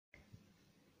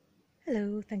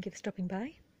Hello, thank you for stopping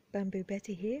by. Bamboo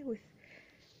Betty here with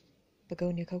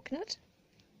begonia coconut.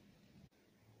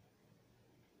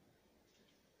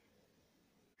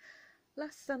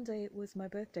 Last Sunday was my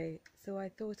birthday, so I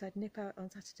thought I'd nip out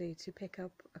on Saturday to pick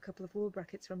up a couple of wall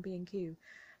brackets from B&Q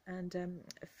and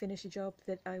finish a job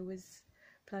that I was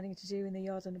planning to do in the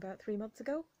yarden about 3 months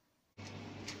ago.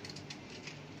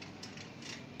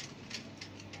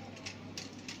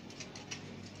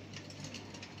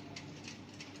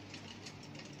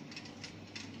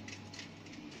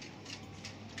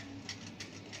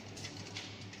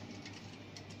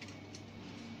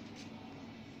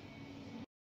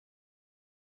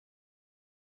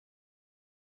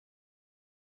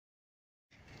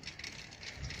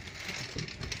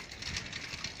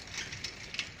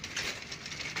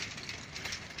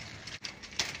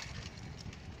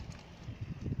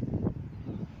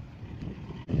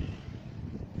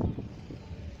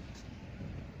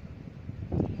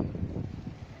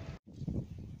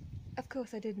 Of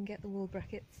course I didn't get the wall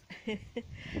brackets,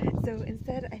 so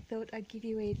instead I thought I'd give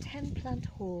you a 10 plant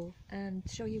haul and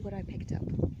show you what I picked up.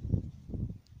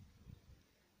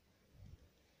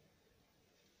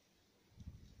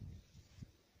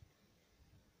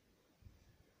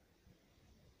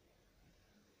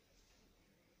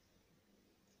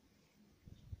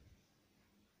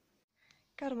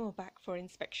 Got them all back for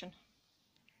inspection.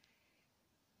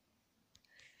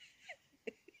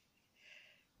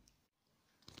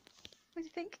 What do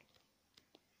you think?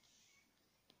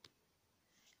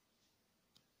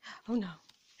 Oh no.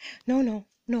 No, no,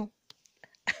 no.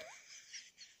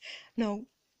 No.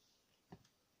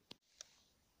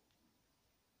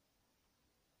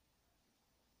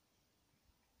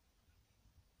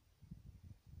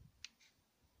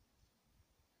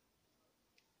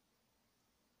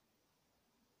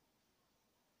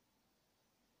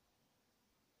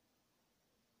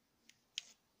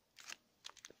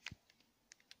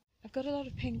 I've got a lot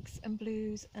of pinks and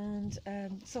blues and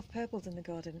soft purples in the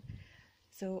garden,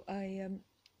 so I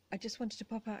just wanted to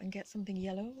pop out and get something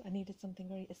yellow. I needed something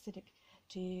very acidic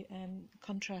to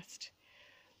contrast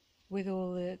with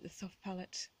all the soft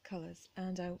palette colours,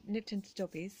 and I nipped into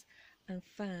Dobby's and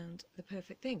found the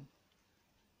perfect thing.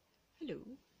 Hello.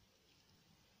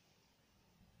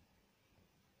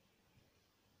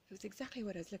 It was exactly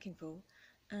what I was looking for,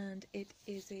 and it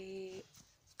is a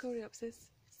Coreopsis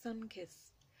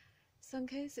Sunkiss.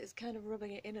 Sunkiss is kind of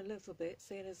rubbing it in a little bit,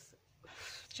 saying there's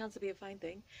a chance to be a fine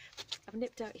thing. I've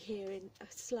nipped out here in a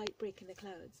slight break in the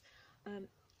clouds,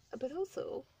 but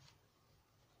also,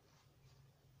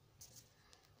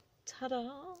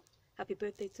 ta-da! Happy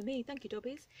birthday to me, thank you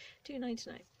Dobbies,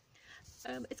 $2.99.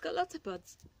 It's got lots of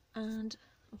buds, and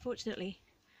unfortunately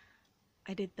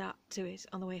I did that to it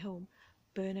on the way home,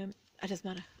 but it doesn't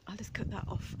matter, I'll just cut that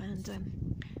off, and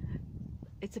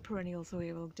it's a perennial, so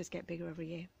it will just get bigger every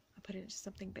year. I'll put it into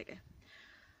something bigger.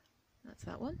 That's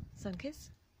that one,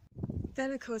 Sunkiss.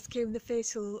 Then of course came the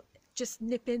fatal just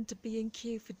nip into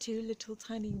B&Q for 2 little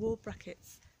tiny wall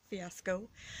brackets fiasco.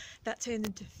 That turned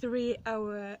into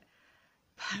 3-hour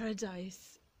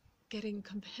paradise, getting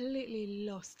completely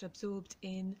lost, absorbed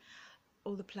in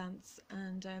all the plants,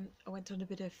 and I went on a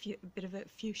bit of a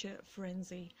fuchsia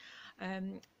frenzy.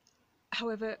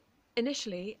 However,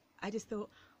 initially I just thought,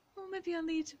 oh, maybe I'll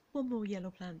need one more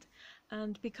yellow plant,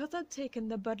 and because I'd taken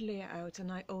the bud layer out and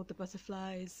I owed the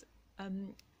butterflies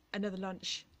another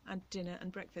lunch and dinner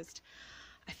and breakfast,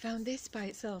 I found this by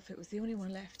itself. It was the only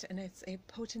one left, and it's a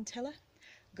potentilla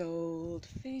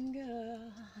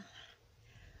Goldfinger,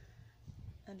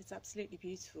 and it's absolutely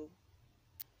beautiful.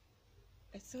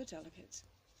 It's so delicate,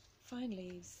 fine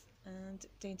leaves and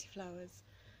dainty flowers,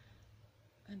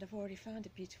 and I've already found a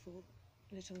beautiful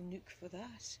little nook for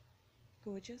that.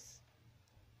 Gorgeous.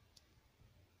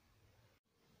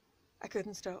 I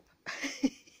couldn't stop.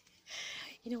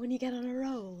 You know, when you get on a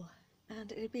roll,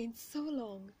 and it had been so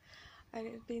long, and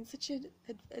it had been such a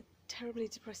terribly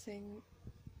depressing,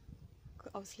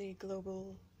 obviously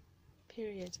global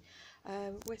period.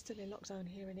 We're still in lockdown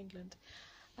here in England,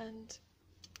 and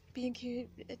B&Q,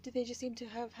 they just seem to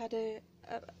have had a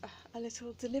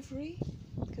little delivery,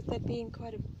 because there'd been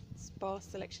quite a sparse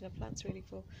selection of plants really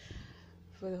for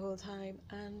the whole time,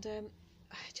 and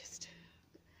I just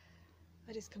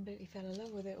completely fell in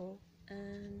love with it all,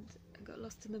 and I got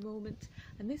lost in the moment.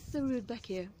 And this is a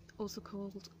Rudbeckia, also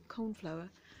called coneflower,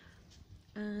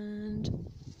 and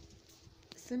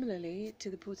similarly to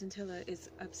the potentilla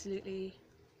is absolutely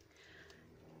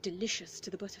delicious to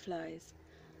the butterflies.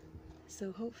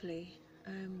 So hopefully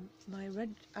my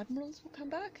red admirals will come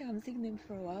back. I haven't seen them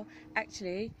for a while.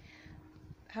 Actually,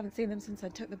 I haven't seen them since I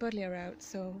took the buddleia out,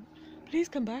 so please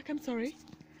come back, I'm sorry.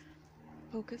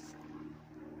 Focus.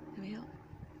 Here we are.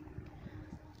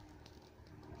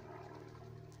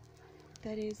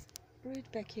 That is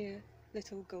Rudbeckia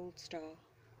Little Gold Star.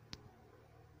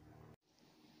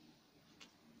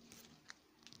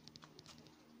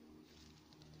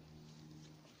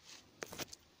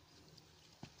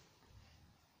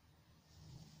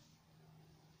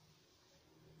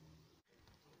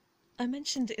 I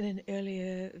mentioned in an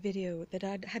earlier video that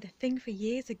I'd had a thing for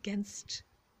years against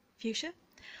fuchsia,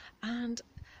 and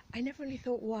I never really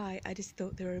thought why. I just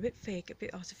thought they were a bit fake, a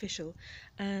bit artificial,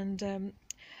 and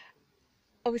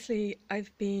obviously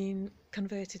I've been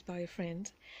converted by a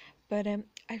friend, but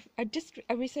I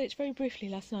researched very briefly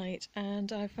last night,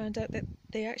 and I found out that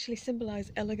they actually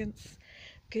symbolise elegance,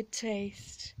 good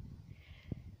taste,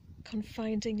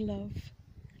 confiding love,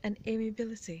 and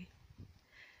amiability.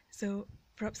 So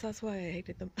perhaps that's why I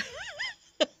hated them.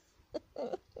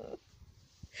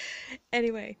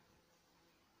 Anyway,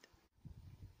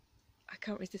 I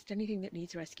can't resist anything that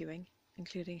needs rescuing,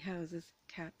 including houses,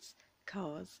 cats,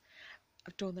 cars.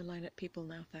 I've drawn the line at people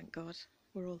now, thank God.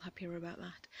 We're all happier about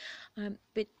that.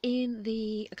 But in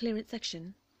the clearance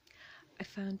section, I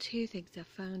found two things. I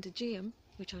found a geum,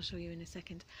 which I'll show you in a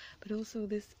second, but also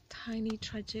this tiny,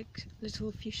 tragic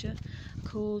little fuchsia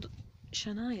called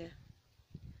Shania.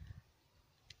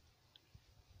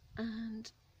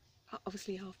 And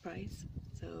obviously half price,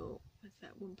 so what's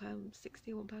that,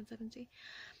 £1.60 or £1.70?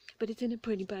 But it's in a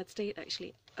pretty bad state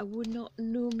actually. I would not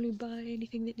normally buy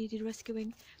anything that needed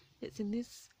rescuing that's in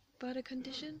this bad a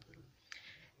condition.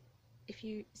 If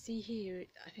you see here,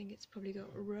 I think it's probably got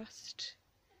rust,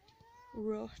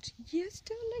 rot. Yes,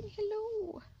 darling,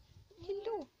 hello,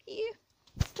 hello, here.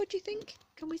 What do you think?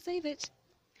 Can we save it?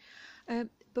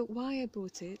 But why I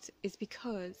bought it is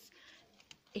because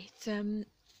it's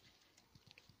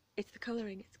the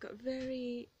colouring. It's got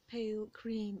very pale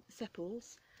cream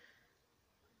sepals,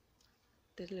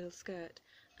 the little skirt,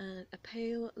 and a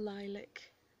pale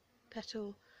lilac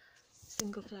petal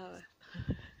single flower.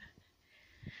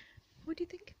 What do you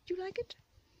think? Do you like it?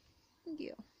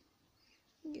 Yeah.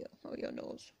 Yeah. Oh, your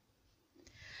nose.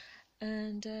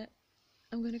 And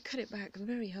I'm going to cut it back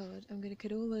very hard. I'm going to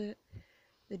cut all the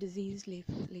diseased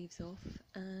leaves off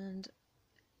and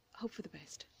hope for the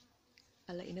best.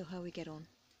 I'll let you know how we get on.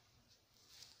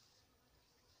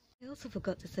 I also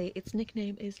forgot to say its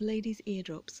nickname is Lady's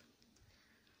Eardrops.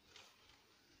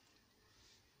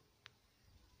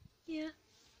 Yeah,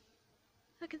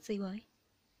 I can see why.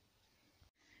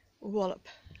 Wallop,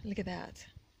 look at that.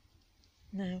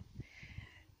 Now,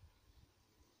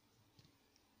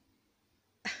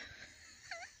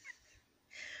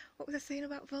 what was I saying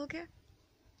about vulgar?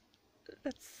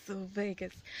 That's so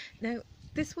Vegas. Now,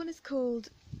 this one is called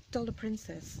Dollar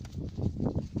Princess.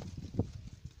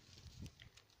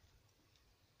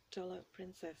 Dollar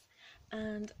Princess.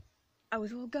 And I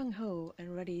was all gung-ho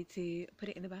and ready to put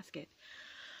it in the basket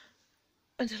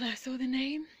until I saw the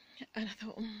name, and I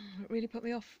thought, it really put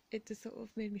me off. It just sort of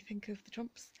made me think of the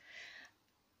Trumps.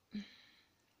 And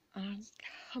I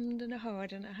hummed and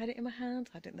hawed, and I had it in my hand,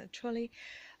 I had it in the trolley,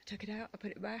 I took it out, I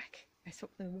put it back, I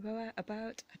swapped them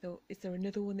about. I thought, is there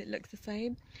another one that looks the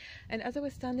same? And as I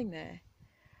was standing there,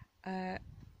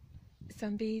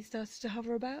 some bees started to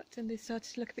hover about, and they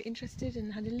started to look a bit interested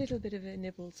and had a little bit of a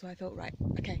nibble, so I thought, right,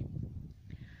 okay,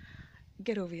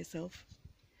 get over yourself.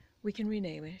 We can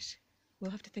rename it.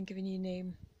 We'll have to think of a new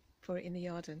name for it in the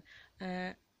yarden.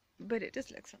 But it just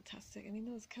looks fantastic. I mean,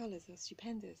 those colours are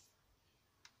stupendous.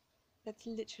 That's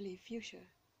literally fuchsia,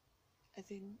 as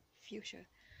in fuchsia.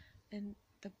 And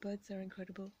the buds are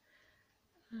incredible.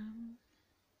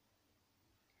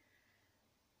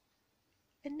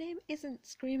 A name isn't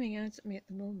screaming out at me at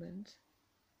the moment.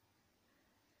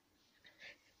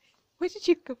 Where did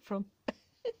you come from?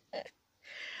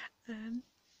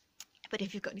 But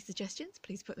if you've got any suggestions,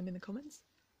 please put them in the comments.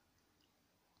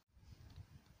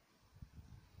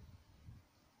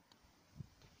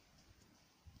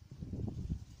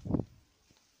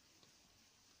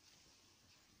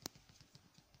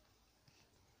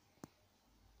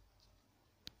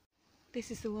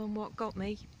 This is the one what got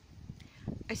me.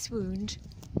 I swooned.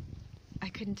 I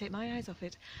couldn't take my eyes off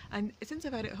it. And since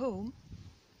I've had it home,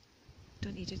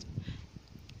 don't eat it.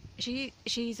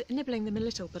 She's nibbling them a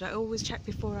little, but I always check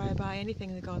before I buy anything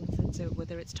in the garden centre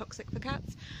whether it's toxic for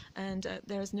cats, and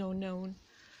there is no known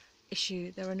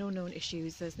issue. There are no known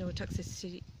issues. There's no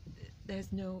toxicity.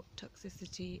 There's no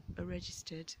toxicity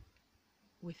registered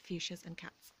with fuchsias and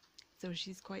cats, so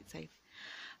she's quite safe.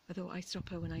 Although I stop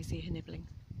her when I see her nibbling.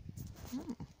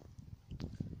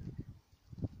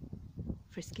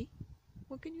 Frisky.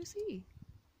 What can you see?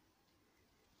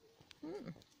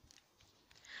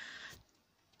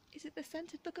 Is it the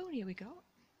scented begonia we got?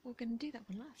 we're going to do that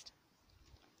one last.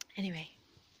 Anyway.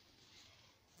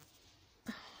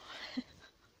 Oh.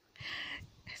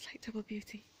 It's like double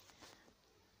beauty.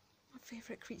 My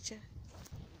favourite creature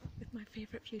with my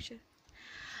favourite fuchsia.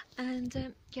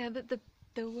 And yeah,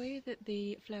 the way that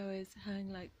the flowers hang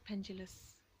like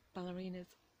pendulous ballerinas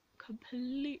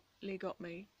completely got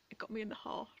me. It got me in the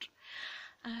heart.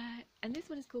 And this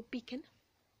one is called Beacon.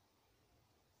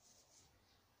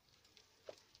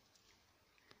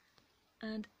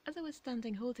 And as I was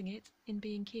standing holding it in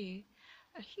B&Q,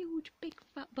 a huge big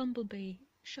fat bumblebee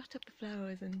shot up the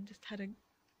flowers and just had a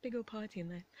big old party in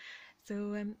there.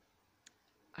 So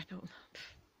I thought,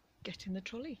 get in the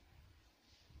trolley.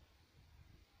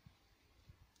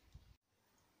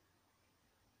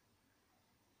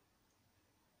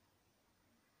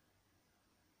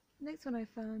 Next one I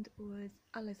found was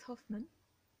Alice Hoffman.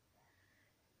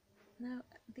 Now,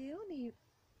 the only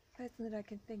person that I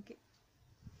can think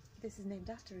this is named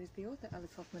after is the author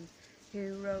Alice Hoffman,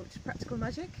 who wrote Practical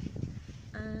Magic,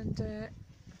 and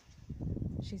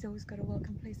she's always got a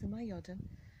welcome place in my yarden.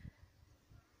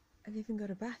 I've even got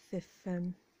a bath if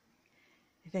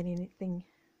anything,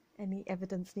 any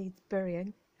evidence needs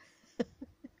burying.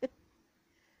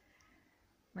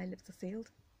 My lips are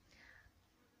sealed.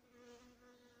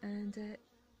 And the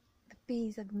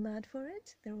bees are mad for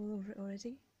it. They're all over it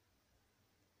already.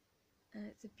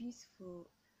 It's a beautiful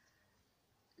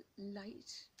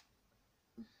light,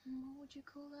 what would you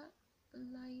call that?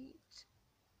 Light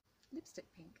lipstick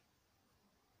pink.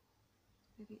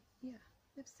 Maybe, yeah,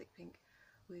 lipstick pink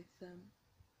with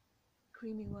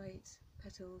creamy white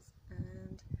petals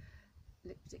and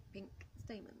lipstick pink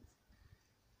stamens.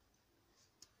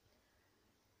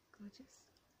 Gorgeous.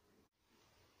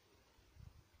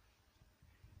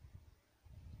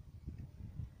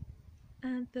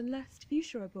 And the last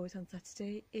fuchsia I bought on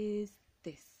Saturday is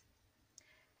this,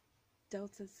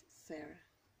 Delta's Sarah.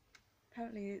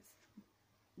 Apparently it's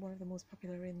one of the most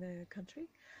popular in the country,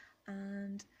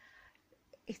 and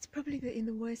it's probably in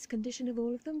the worst condition of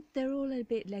all of them. They're all a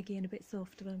bit leggy and a bit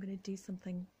soft, but I'm going to do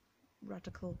something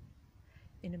radical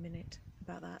in a minute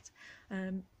about that.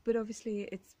 But obviously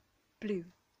it's blue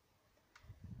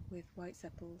with white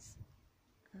sepals.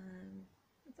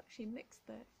 It's actually mixed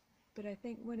there, but I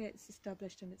think when it's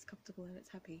established and it's comfortable and it's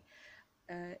happy,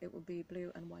 it will be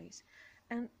blue and white.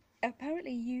 And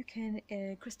apparently you can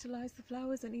crystallise the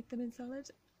flowers and eat them in salad.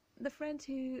 The friend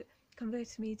who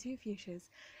converted me to fuchsias,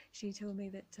 she told me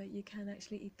that you can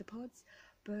actually eat the pods,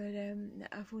 but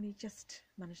I've only just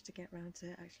managed to get around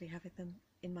to actually having them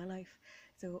in my life,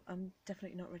 so I'm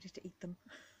definitely not ready to eat them.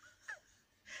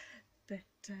 But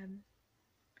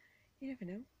you never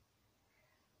know.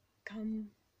 Come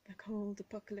the cold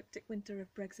apocalyptic winter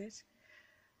of Brexit,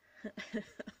 I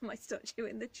might start you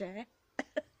in the chair.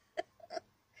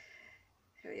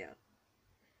 Here we are.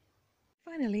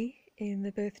 Finally, in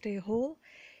the birthday haul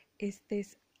is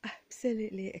this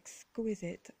absolutely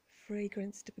exquisite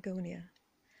fragranced begonia.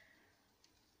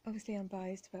 Obviously I'm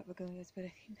biased about begonias, but I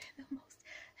think they're the most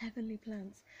heavenly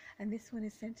plants, and this one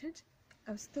is scented.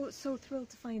 I was so thrilled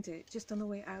to find it just on the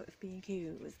way out of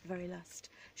B&Q. It was the very last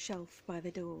shelf by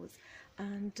the doors,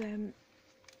 and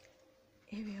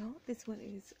here we are. This one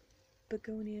is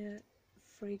Begonia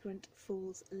Fragrant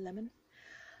Fool's Lemon.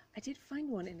 I did find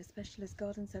one in a specialist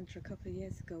garden centre a couple of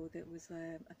years ago that was,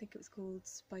 I think it was called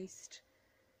spiced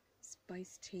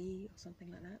tea or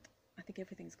something like that. I think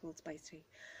everything's called spiced tea.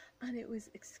 And it was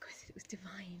exquisite, it was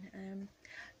divine.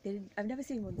 I've never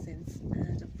seen one since,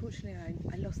 and unfortunately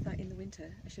I lost that in the winter.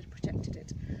 I should have protected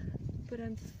it. But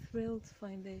I'm thrilled to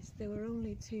find this. There were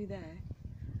only two there,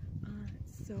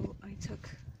 so I took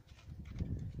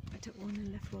one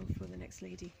and left one for the next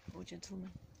lady or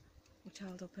gentleman or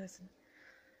child or person.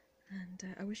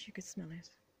 And I wish you could smell it.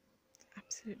 It's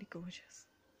absolutely gorgeous.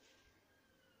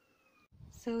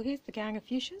 So here's the gang of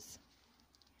fuchsias.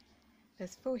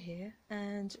 There's 4 here,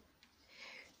 and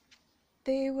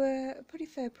they were a pretty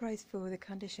fair price for the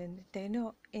condition. They're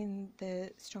not in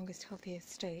the strongest, healthiest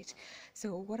state.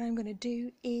 So what I'm going to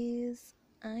do is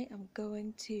I am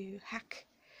going to hack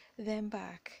them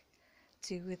back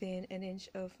to within an inch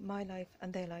of my life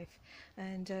and their life.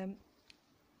 And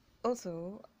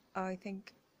also I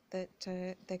think that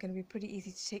they're going to be pretty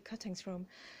easy to take cuttings from.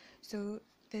 So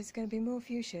there's going to be more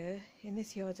fuchsia in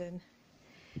this yarden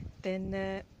than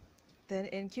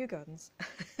in Kew Gardens.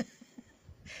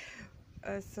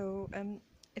 So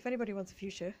if anybody wants a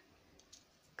fuchsia,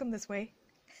 come this way.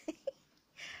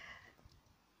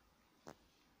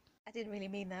 I didn't really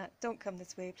mean that. Don't come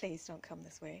this way, please don't come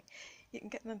this way. You can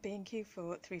get them on B&Q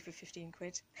for 3 for 15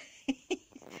 quid.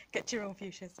 Get your own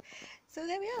fuchsias. So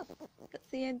there we are. That's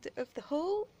the end of the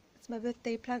haul. It's my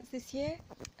birthday plants this year,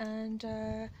 and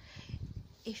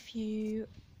if you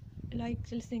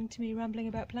liked listening to me rambling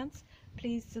about plants,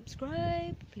 please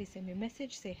subscribe, please send me a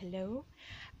message, say hello,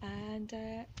 and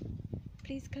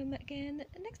please come again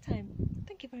next time.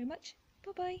 Thank you very much.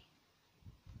 Bye bye.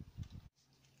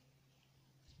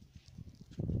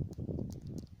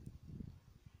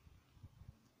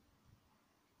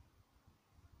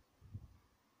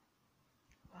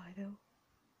 Why though?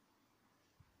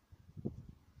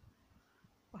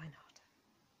 Why not?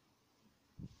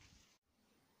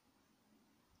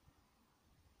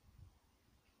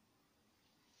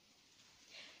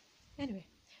 Anyway,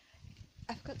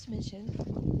 I forgot to mention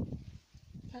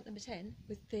plant number 10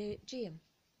 with the geum,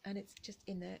 and it's just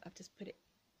in there. I've just put it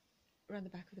around the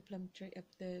back of the plum tree, of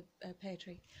the pear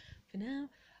tree for now.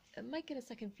 I might get a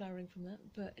second flowering from that,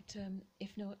 but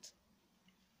if not,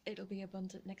 it'll be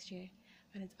abundant next year,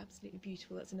 and it's absolutely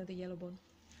beautiful. That's another yellow one,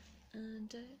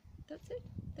 and that's it.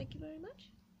 Thank you very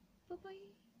much. Bye bye.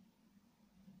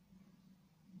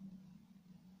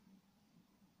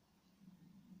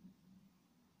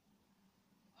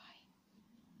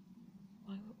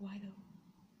 Why though?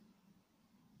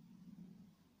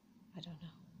 I don't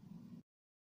know.